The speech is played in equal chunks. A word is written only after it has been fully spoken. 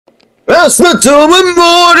Hospital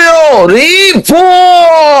Memorial Report!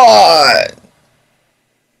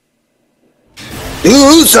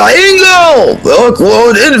 Usaingo!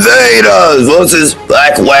 Milkwood Invaders versus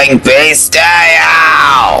Blackwing Beast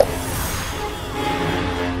Style!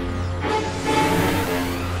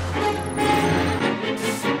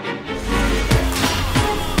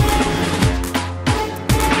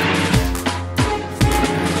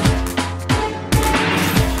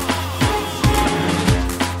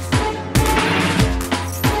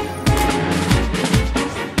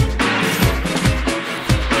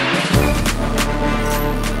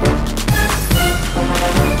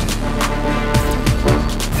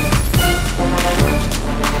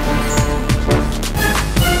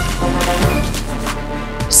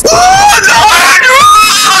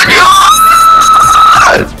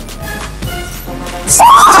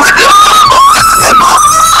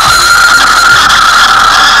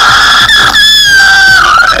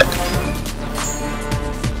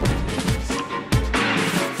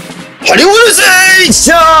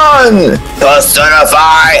 Hollywoodization!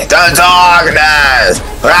 Personify the darkness!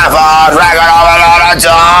 Rapper, dragon over the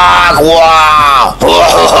dark wall!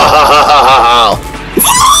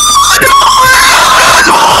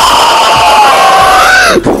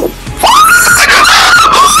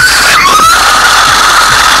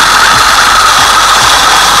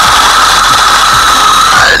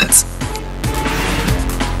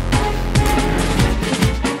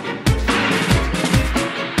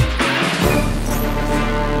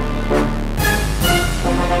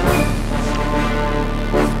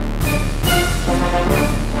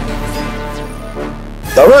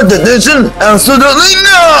 Direct edition? Absolutely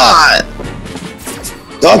not!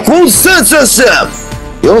 Dark World censorship!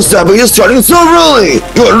 Your stabbing is starting so early!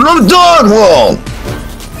 You're in the Dark World!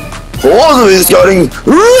 Also is starting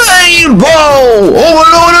Rainbow!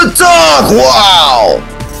 Overload the Dark World!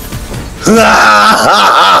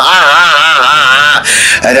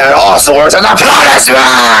 And that also works on the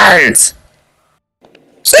punishment!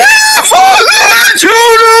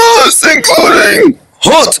 Intruders, including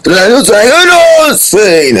Hot Dragon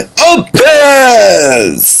Scene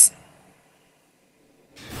appears!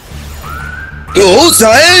 Duel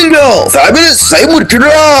Triangle! 5 minutes same with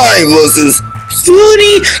crime versus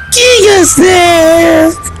 40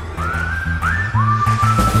 Gigasnaps!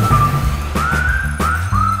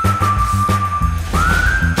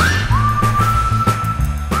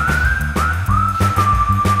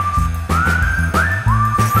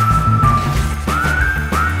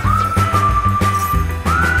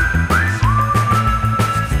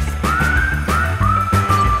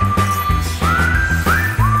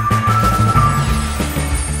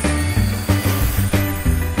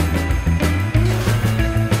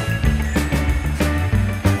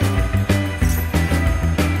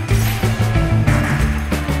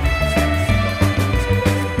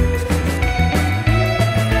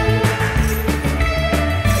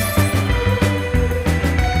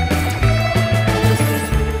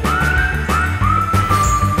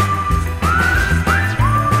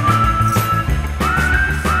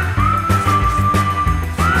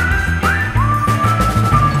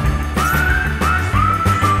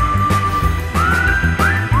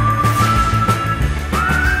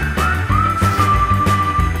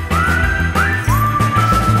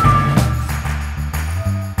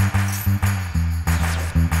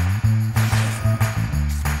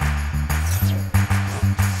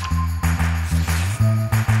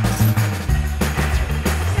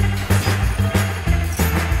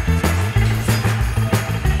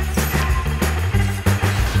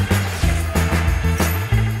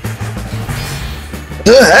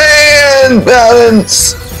 The hand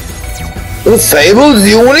balance! The fabled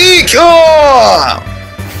unicorn!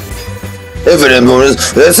 Infinite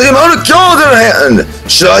bonus, that's the amount of cards in hand!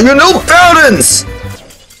 Show you no balance!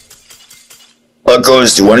 What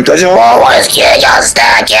goes to one because you always get your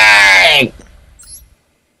stacking!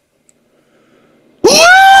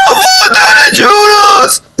 That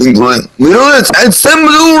Jonas! Including Little and some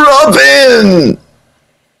Blue Robin!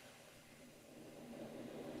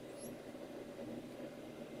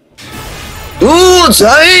 Ooh,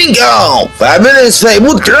 Triangle! 5 minutes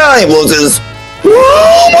fabled crime versus.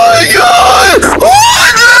 Oh my god! What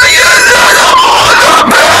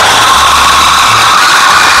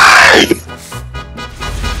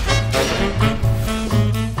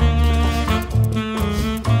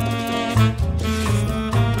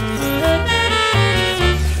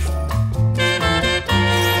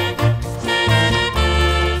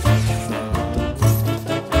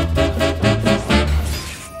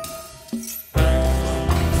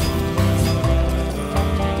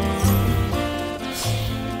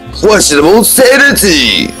the questionable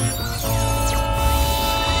sanity.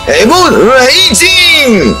 able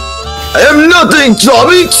raging! I am nothing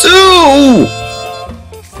Tommy 2!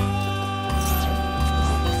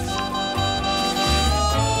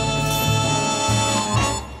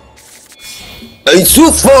 A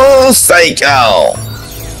truthful cycle!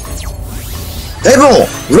 Able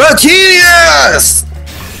Rakinius!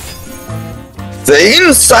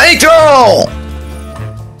 Same cycle!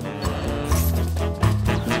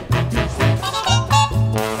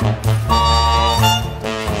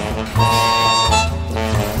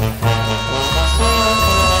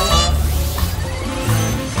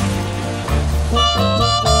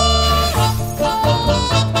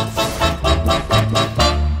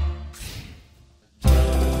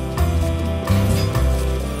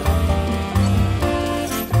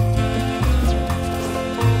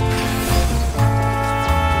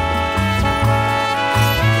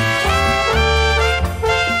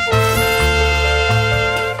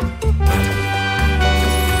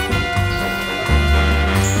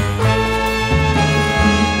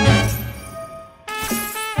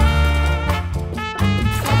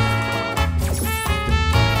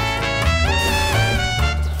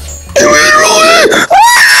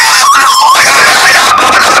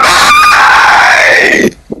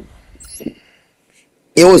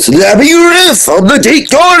 It was the labyrinth of the Gate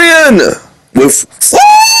Guardian with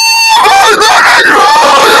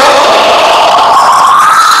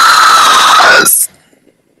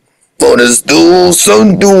bonus dual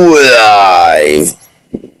sun live.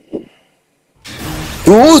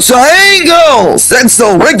 Dual triangle sends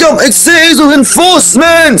the rank up exchange with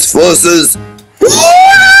reinforcements versus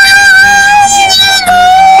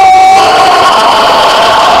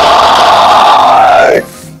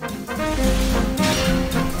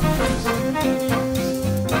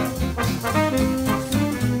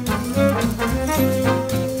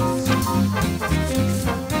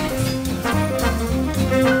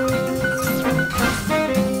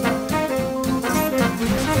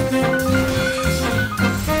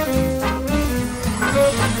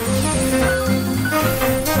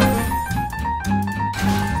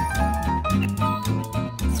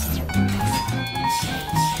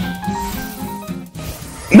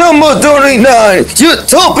Number 39,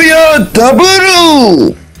 Utopia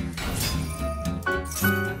W!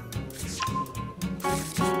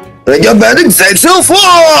 Regulating Sexual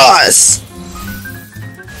Force!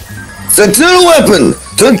 Sentinel Weapon,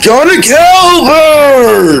 Taconic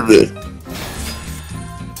Halberd!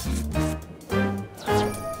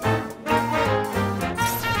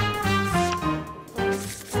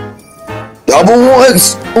 Double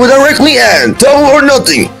X will directly end, double or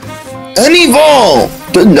nothing, and evolve!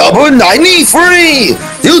 The number 93,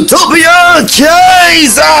 Utopia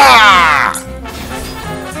Kaiser!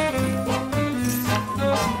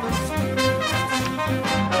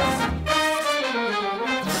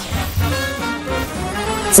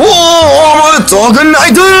 Full Armor Token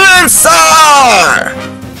Knight Lancer!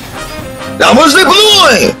 Numbers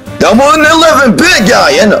deploy! Number 11, Big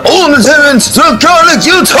Guy and All Lieutenants to Cardiac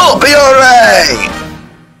Utopia Ray!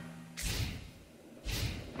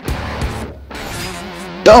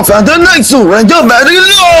 Don't find the Nightsu and the Magic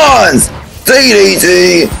Lawns! Take it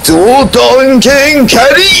easy to Ultron King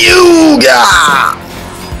Yuga!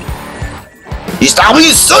 He's now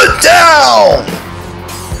being shut down!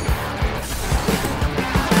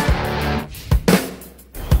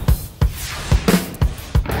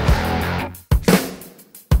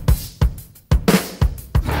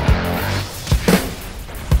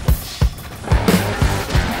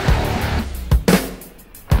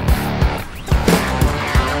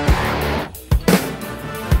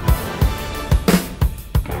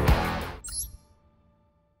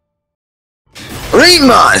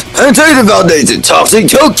 Reborn, Anti Validated Toxic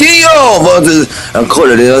Tokyo versus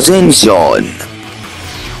Quality Ascension.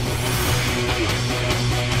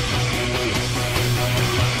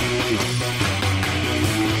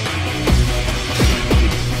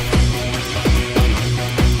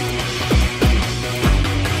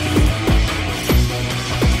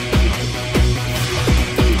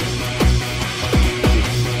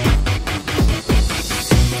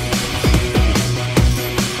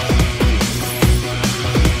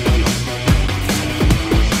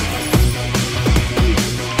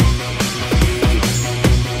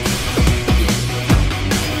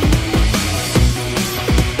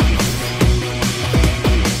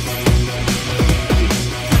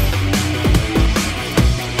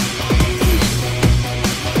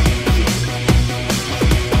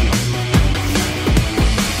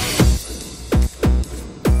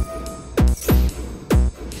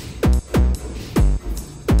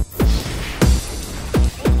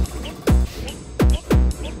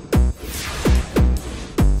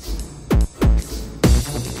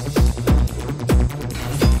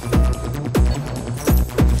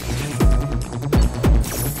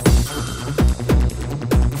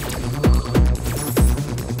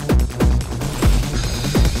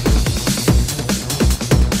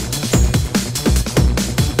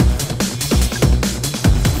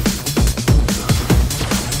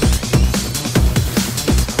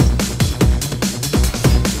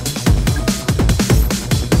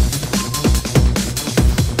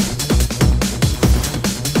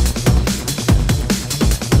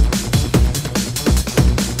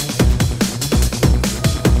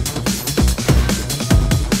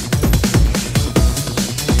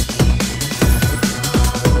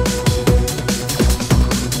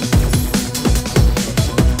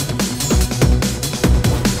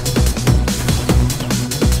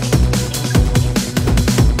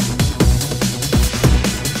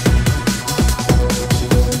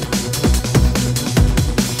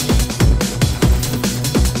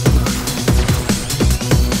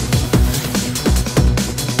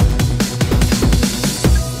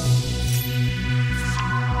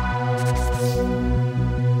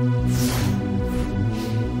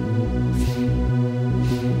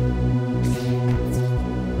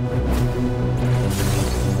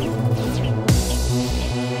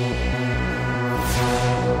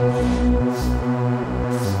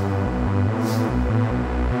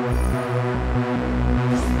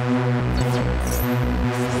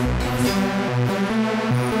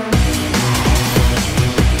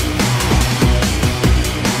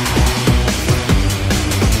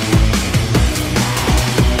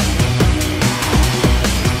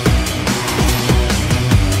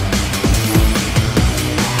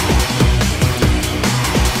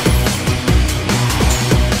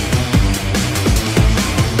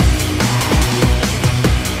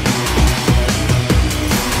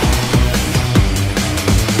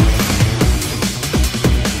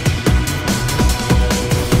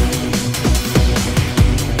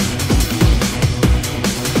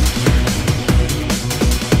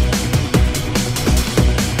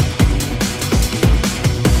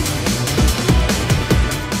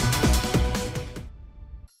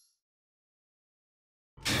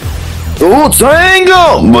 Double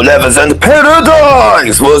Triangle! Maleficent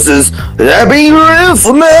Paradox versus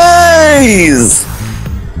Labyrinth Maze!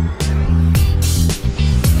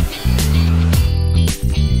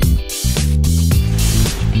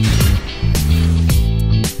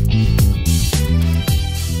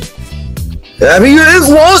 Labyrinth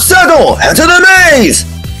won't settle! Enter the maze!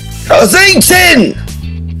 Closing 10!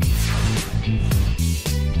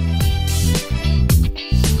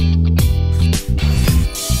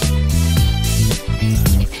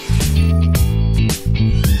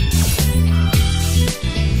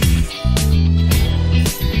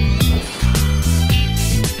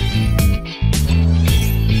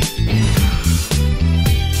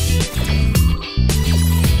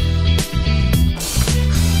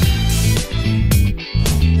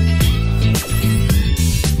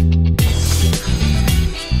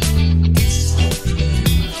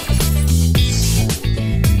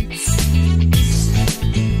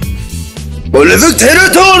 Malefic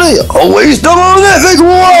Territory! Always the Malefic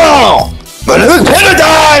Wall! Malefic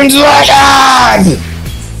Paradigm Dragon!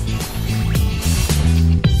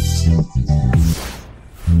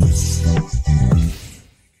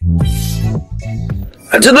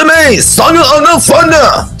 Enter the maze! Song of the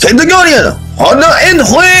Thunder! Take the Guardian! Honor in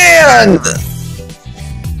hand!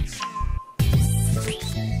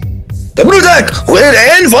 Double attack! Wind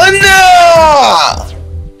and Thunder!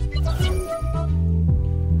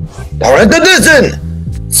 Power at the distance!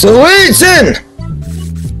 Switching!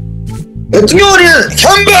 It's Guardian!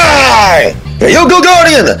 Come by! Here you go,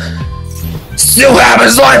 Guardian! Still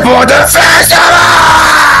happens like for the festival!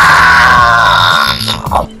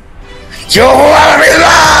 You will be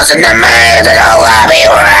lost in the maze of the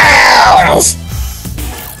labyrinth!